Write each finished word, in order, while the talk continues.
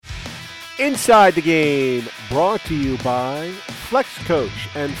Inside the Game, brought to you by Flex Coach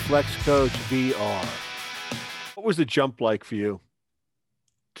and Flex Coach VR. What was the jump like for you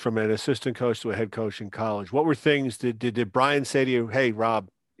from an assistant coach to a head coach in college? What were things, did Brian say to you, hey, Rob,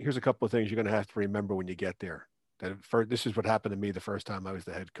 here's a couple of things you're going to have to remember when you get there? This is what happened to me the first time I was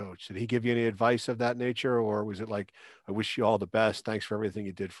the head coach. Did he give you any advice of that nature, or was it like, I wish you all the best, thanks for everything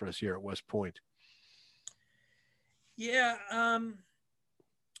you did for us here at West Point? Yeah,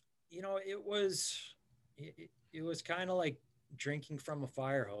 it was kind of like drinking from a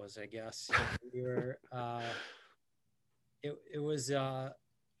fire hose, I guess. We were it was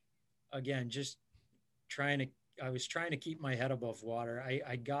again just trying to I was trying to keep my head above water.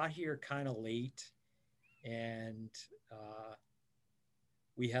 I got here kind of late, and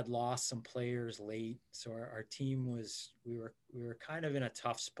we had lost some players late, so our team was we were kind of in a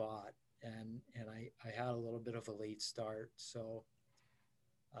tough spot, and I had a little bit of a late start, so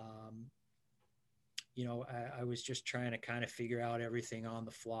um, I was just trying to kind of figure out everything on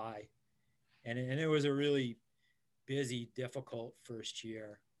the fly, and it was a really busy, difficult first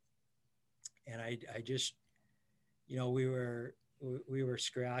year, and I just we were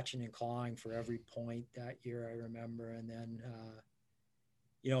scratching and clawing for every point that year, I remember. And then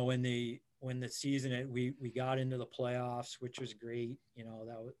when the season we got into the playoffs, which was great.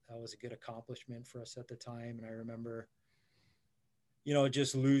 That was a good accomplishment for us at the time. And I remember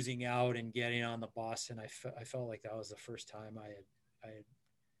just losing out and getting on the bus, and I felt like that was the first time I had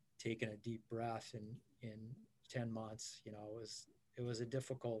taken a deep breath in 10 months. It was a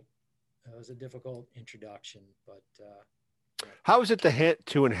difficult introduction, but How was it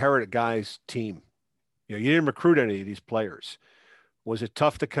to inherit a guy's team? You didn't recruit any of these players. Was it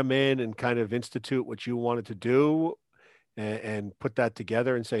tough to come in and kind of institute what you wanted to do and put that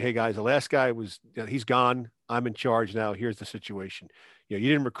together and say, hey guys, the last guy was, he's gone. I'm in charge now. Here's the situation. You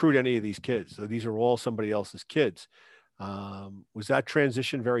didn't recruit any of these kids. So these are all somebody else's kids. Was that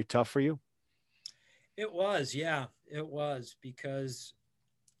transition very tough for you? it was, yeah, it was, because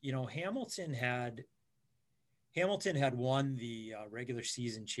Hamilton had won the regular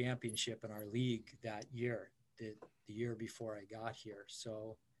season championship in our league that year, the year before I got here.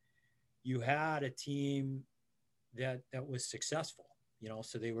 So you had a team that was successful,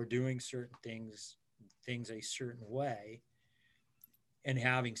 so they were doing certain things a certain way and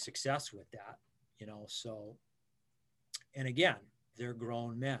having success with that, so, and again, they're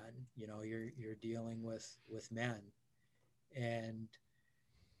grown men, you're dealing with men, and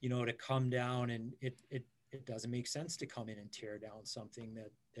to come down, and it doesn't make sense to come in and tear down something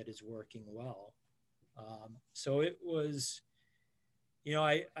that is working well. So it was,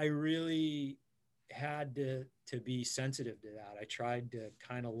 I really had to be sensitive to that. I tried to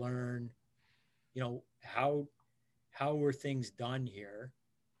kind of learn, how were things done here?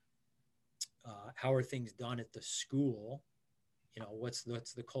 How are things done at the school? What's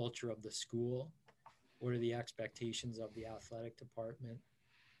the culture of the school? What are the expectations of the athletic department?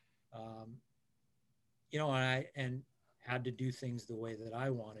 Um, and had to do things the way that I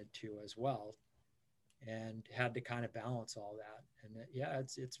wanted to as well, and had to kind of balance all that. And yeah,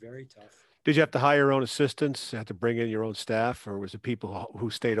 it's very tough. Did you have to hire your own assistants, have to bring in your own staff, or was it people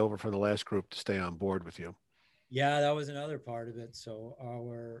who stayed over from the last group to stay on board with you? Yeah, that was another part of it. So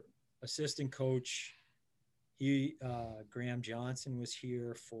our assistant coach, Graham Johnson, was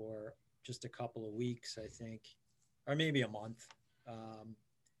here for just a couple of weeks, I think, or maybe a month. Um,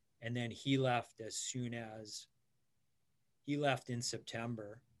 and then he left in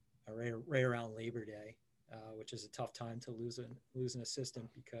September, right around Labor Day, which is a tough time to lose an assistant,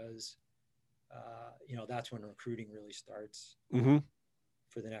 because that's when recruiting really starts Mm-hmm.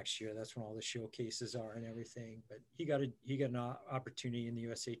 for the next year. That's when all the showcases are and everything. But he got an opportunity in the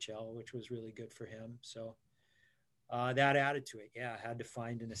USHL, which was really good for him. So that added to it. Yeah, I had to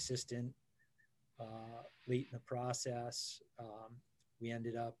find an assistant late in the process. We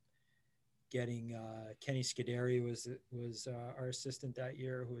ended up getting Kenny Scuderi was our assistant that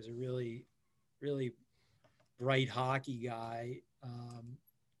year, who was a really, really bright hockey guy,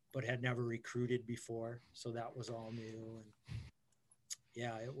 but had never recruited before. So that was all new. And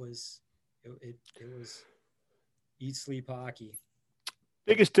yeah, it was eat, sleep hockey.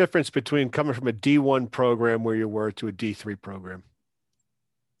 Biggest difference between coming from a D1 program where you were to a D3 program?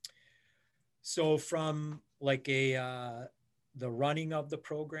 So from like the running of the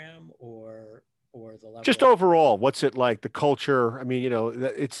program, or the level Just of, overall, what's it like? The culture? I mean,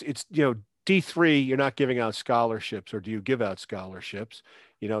 it's D3. You're not giving out scholarships, or do you give out scholarships?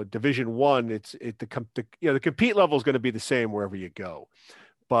 Division 1, the compete level is going to be the same wherever you go.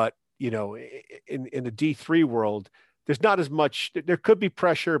 But in the D3 world, there's not as much, there could be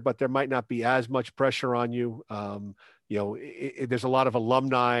pressure, but there might not be as much pressure on you. There's a lot of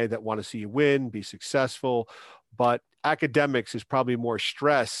alumni that want to see you win, be successful, but academics is probably more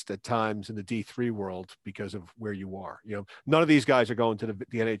stressed at times in the D3 world because of where you are. None of these guys are going to the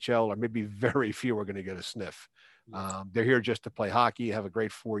NHL, or maybe very few are going to get a sniff. They're here just to play hockey, have a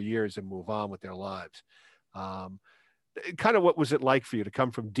great 4 years, and move on with their lives. Kind of what was it like for you to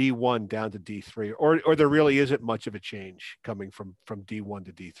come from D1 down to D3, or there really isn't much of a change coming from D1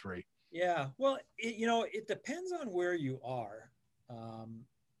 to D3? Yeah, well, it depends on where you are.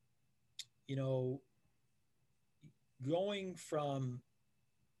 You know, going from,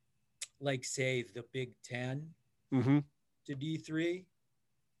 like, say, the Big Ten Mm-hmm. to D3,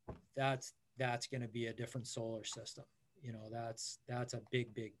 that's going to be a different solar system. That's a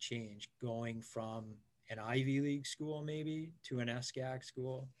big change, going from an Ivy League school maybe to an SCAC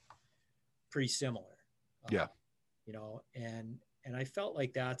school. Pretty similar. Yeah. And I felt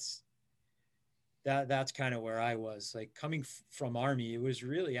like that's kind of where I was, like, coming from Army. It was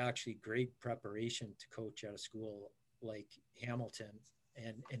really actually great preparation to coach at a school like Hamilton,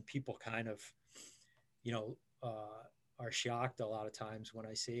 and people kind of, are shocked a lot of times when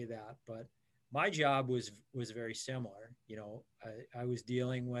I say that, but my job was very similar. I was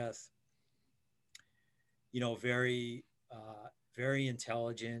dealing with, very, very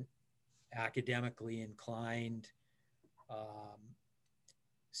intelligent, academically inclined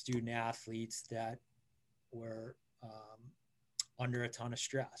student athletes that were under a ton of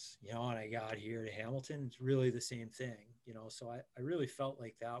stress, and I got here to Hamilton. It's really the same thing, so I really felt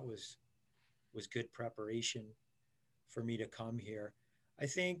like that was good preparation for me to come here. I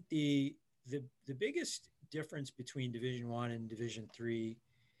think the biggest difference between Division I and Division III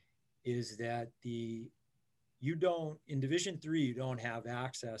is that in Division III, you don't have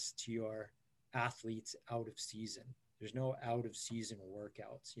access to your athletes out of season. There's no out of season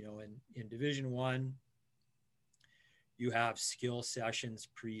workouts. In Division I, you have skill sessions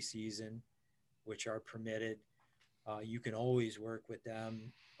preseason, which are permitted. You can always work with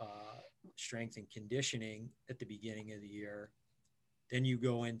them, strength and conditioning at the beginning of the year. Then you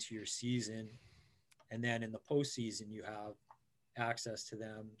go into your season, and then in the postseason, you have access to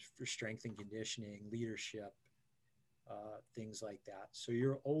them for strength and conditioning, leadership, things like that. So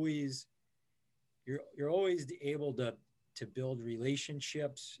you're always able to build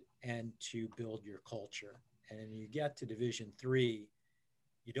relationships and to build your culture. And you get to Division III,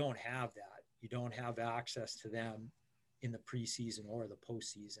 you don't have that. You don't have access to them in the preseason or the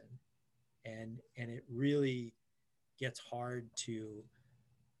postseason. And it really gets hard to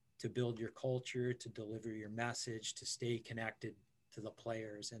build your culture, to deliver your message, to stay connected to the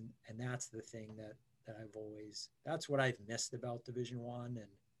players. And that's the thing that that's what I've missed about Division I. And,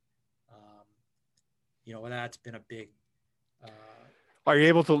 that's been a big, Are you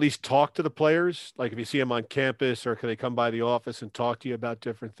able to at least talk to the players? Like, if you see them on campus, or can they come by the office and talk to you about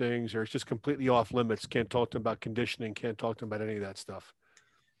different things, or it's just completely off limits? Can't talk to them about conditioning, can't talk to them about any of that stuff.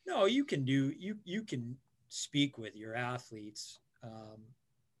 No, you can speak with your athletes.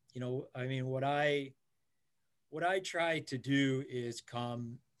 I mean, what I try to do is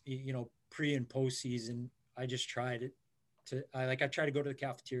come, pre and post season. I just try I try to go to the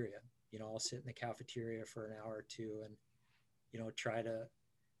cafeteria. I'll sit in the cafeteria for an hour or two and, try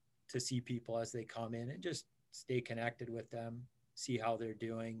to see people as they come in and just stay connected with them, see how they're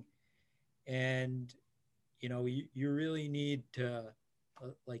doing. And, you really need to,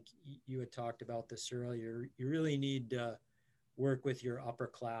 like you had talked about this earlier, you really need to work with your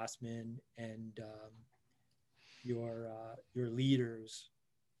upperclassmen and your leaders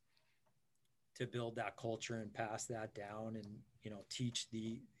to build that culture and pass that down, and teach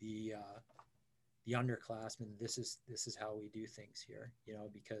the underclassmen this is how we do things here.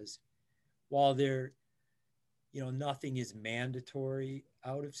 Because while nothing is mandatory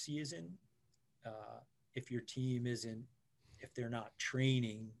out of season, if your team if they're not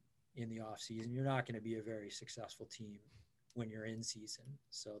training in the off season, you're not going to be a very successful team when you're in season.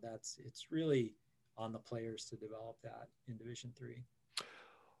 So it's really on the players to develop that in Division III.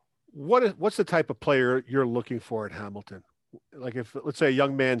 What's the type of player you're looking for at Hamilton? Like, if, let's say, a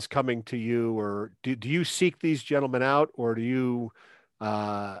young man's coming to you, or do you seek these gentlemen out, or do you,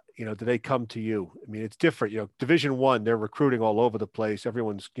 do they come to you? I mean, it's different. Division I, they're recruiting all over the place.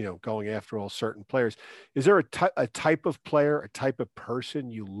 Everyone's, going after all certain players. Is there a type of player, a type of person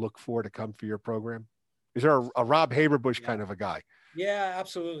you look for to come for your program? Is there a Rob Haberbush kind of a guy? Yeah,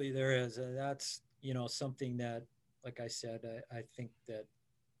 absolutely. There is. That's, something that, like I said, I think that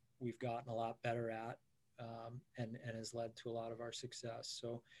we've gotten a lot better at, and has led to a lot of our success.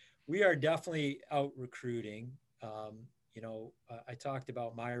 So we are definitely out recruiting. I talked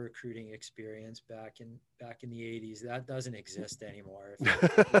about my recruiting experience back in the 80s. That doesn't exist anymore. You're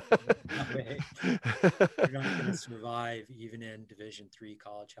not going to survive even in Division III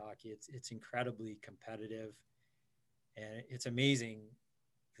college hockey. It's incredibly competitive, and it's amazing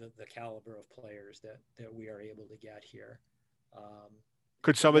the caliber of players that we are able to get here.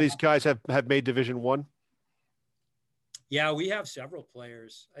 Could some of these guys have made Division I? Yeah, we have several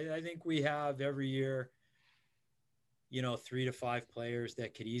players. I think we have every year, 3 to 5 players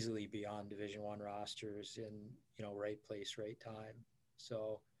that could easily be on Division I rosters in, right place, right time.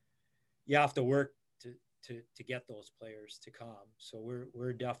 So you have to work to get those players to come. So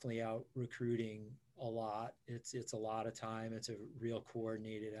we're definitely out recruiting a lot. It's a lot of time. It's a real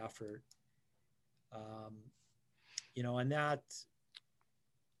coordinated effort. And that,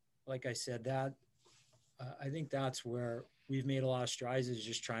 like I said, that I think that's where we've made a lot of strides, is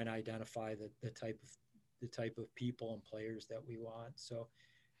just trying to identify the type of people and players that we want. So,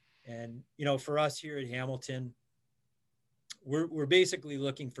 and for us here at Hamilton, we're basically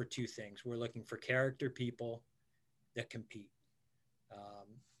looking for 2 things. We're looking for character people that compete,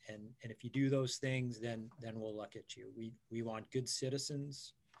 and if you do those things, then we'll look at you. We want good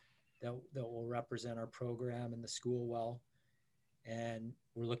citizens that will represent our program and the school well, and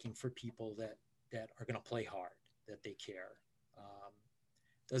we're looking for people that are going to play hard, that they care.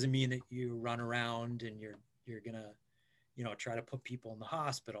 Doesn't mean that you run around and you're going to try to put people in the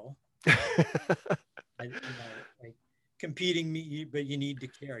hospital. Like competing, but you need to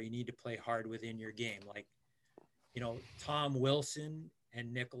care. You need to play hard within your game. Like, Tom Wilson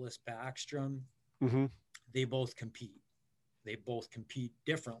and Nicholas Backstrom, mm-hmm. They both compete. They both compete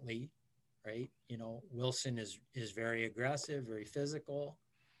differently, right? Wilson is very aggressive, very physical.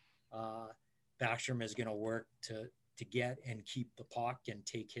 Backstrom is going to work to get and keep the puck and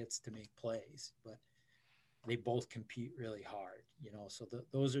take hits to make plays, but they both compete really hard, so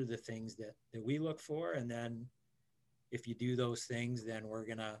those are the things that we look for. And then if you do those things, then we're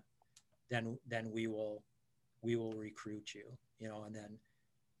gonna, then we will recruit you, and then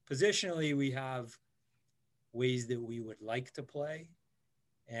positionally we have ways that we would like to play,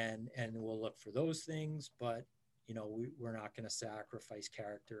 and we'll look for those things, but we're not going to sacrifice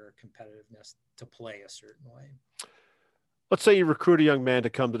character or competitiveness to play a certain way. Let's say you recruit a young man to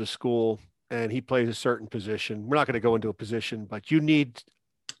come to the school and he plays a certain position. We're not going to go into a position, but you need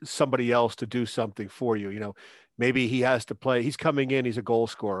somebody else to do something for you. Maybe he has to play. He's coming in, he's a goal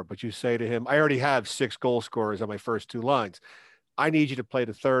scorer, but you say to him, I already have 6 goal scorers on my first 2 lines. I need you to play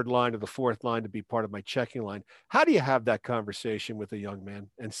the 3rd line or the 4th line to be part of my checking line. How do you have that conversation with a young man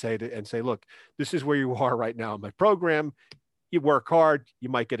and say, look, this is where you are right now in my program. You work hard, you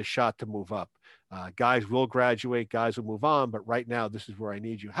might get a shot to move up. Guys will graduate, guys will move on, but right now, this is where I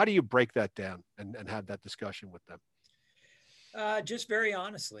need you. How do you break that down and have that discussion with them? Just very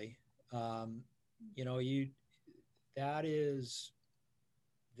honestly, that's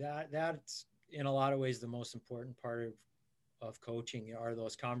in a lot of ways the most important part of coaching, are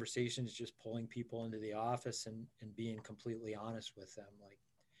those conversations, just pulling people into the office and being completely honest with them. Like,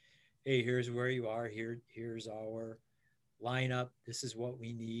 hey, here's where you are. Here's our lineup. This is what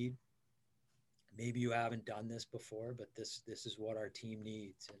we need. Maybe you haven't done this before, but this is what our team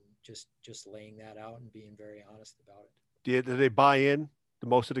needs, and just laying that out and being very honest about it. Do they buy in? Do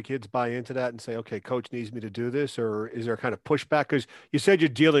most of the kids buy into that and say, okay, coach needs me to do this? Or is there kind of pushback? Because you said you're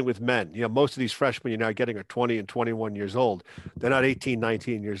dealing with men. Most of these freshmen you're now getting are 20 and 21 years old. They're not 18,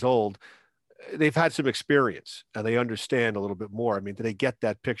 19 years old. They've had some experience and they understand a little bit more. I mean, do they get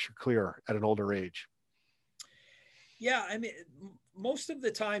that picture clear at an older age? Yeah, I mean, most of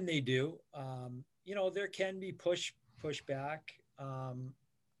the time they do. There can be pushback.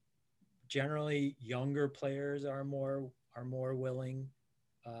 Generally, younger players are more willing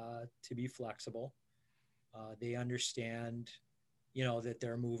to be flexible. They understand, that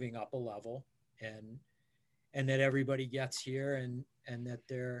they're moving up a level, and that everybody gets here, and that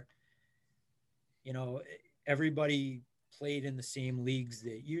they're, everybody played in the same leagues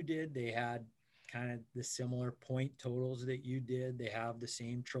that you did. They had kind of the similar point totals that you did. They have the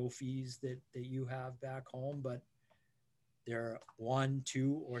same trophies that you have back home, but they're 1,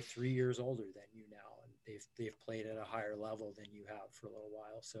 2, or 3 years older than you now. And they've played at a higher level than you have for a little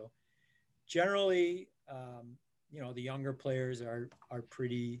while. So generally, the younger players are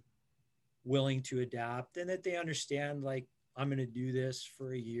pretty willing to adapt, and that they understand, like, I'm going to do this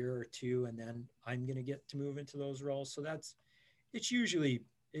for a year or 2, and then I'm going to get to move into those roles. So it's usually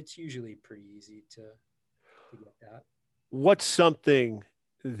pretty easy to get that. What's something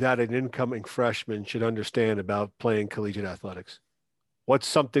that an incoming freshman should understand about playing collegiate athletics? What's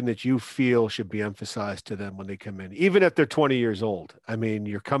something that you feel should be emphasized to them when they come in, even if they're 20 years old? I mean,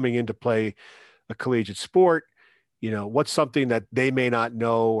 you're coming in to play a collegiate sport. What's something that they may not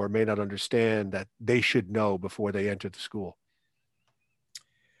know or may not understand that they should know before they enter the school?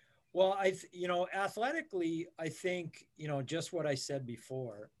 Well, athletically, I think, just what I said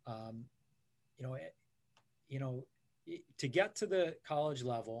before, you know, you know, to get to the college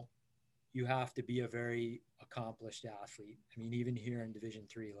level, you have to be a very accomplished athlete. I mean, even here in Division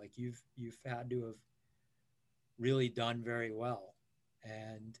III, like you've had to have really done very well.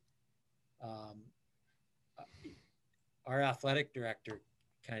 And our athletic director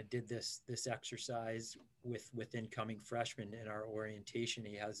kind of did this exercise with incoming freshmen in our orientation.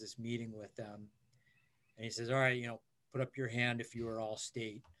 He has this meeting with them, and he says, "All right, put up your hand if you were all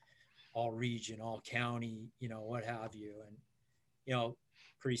state, all region, all county, what have you." And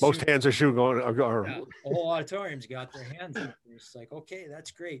pretty soon, Most hands are shooting on. the whole auditorium's got their hands up. And it's like, okay, that's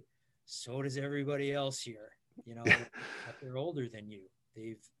great. So does everybody else here. They're older than you.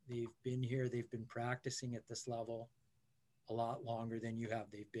 They've been here. They've been practicing at this level a lot longer than you have.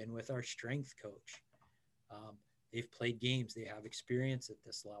 They've been with our strength coach. They've played games. They have experience at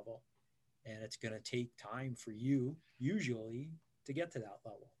this level, and it's going to take time for you usually to get to that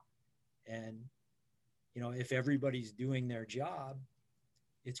level. And if everybody's doing their job,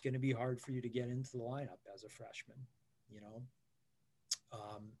 it's going to be hard for you to get into the lineup as a freshman.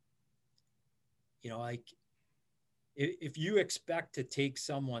 Like if you expect to take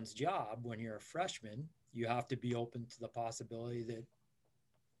someone's job when you're a freshman, you have to be open to the possibility that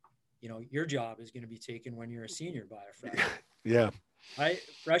your job is going to be taken when you're a senior by a freshman. Yeah.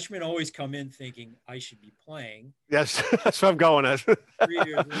 Freshmen always come in thinking I should be playing. Yes, that's what I'm going at. 3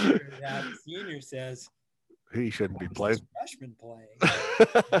 years later, that senior says he shouldn't be playing. Freshman playing.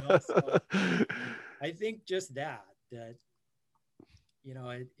 So I think just that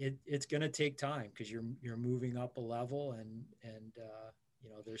it's going to take time because you're moving up a level, and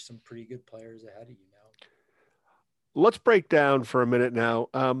there's some pretty good players ahead of you now. Let's break down for a minute now.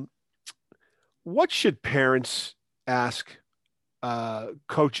 What should parents ask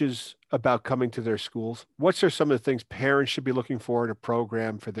coaches about coming to their schools? What's some of the things parents should be looking for in a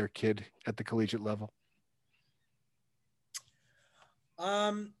program for their kid at the collegiate level?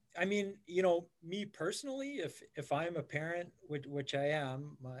 I mean, me personally, if I'm a parent, which I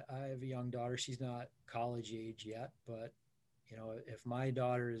am, I have a young daughter. She's not college age yet, but if my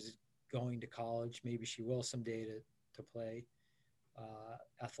daughter is going to college, maybe she will someday to play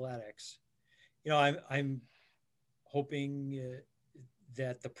athletics. I'm hoping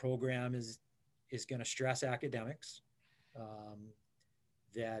that the program is going to stress academics,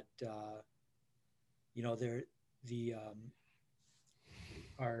 that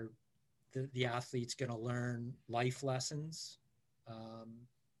the athlete's going to learn life lessons,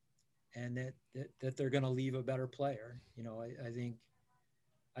 and that they're going to leave a better player. I think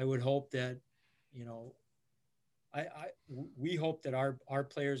I would hope that we hope that our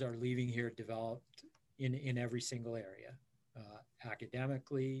players are leaving here developed in every single area,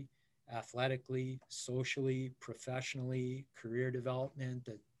 academically, athletically, socially, professionally, career development,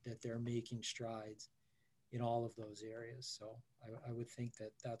 that they're making strides in all of those areas. So I would think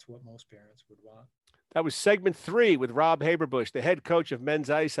that that's what most parents would want. That was segment 3 with Rob Haberbush, the head coach of men's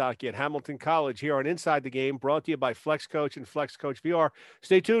ice hockey at Hamilton College, here on Inside the Game, brought to you by Flex Coach and Flex Coach VR.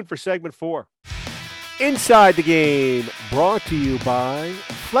 Stay tuned for segment 4. Inside the Game, brought to you by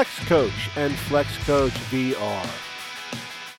Flex Coach and Flex Coach VR.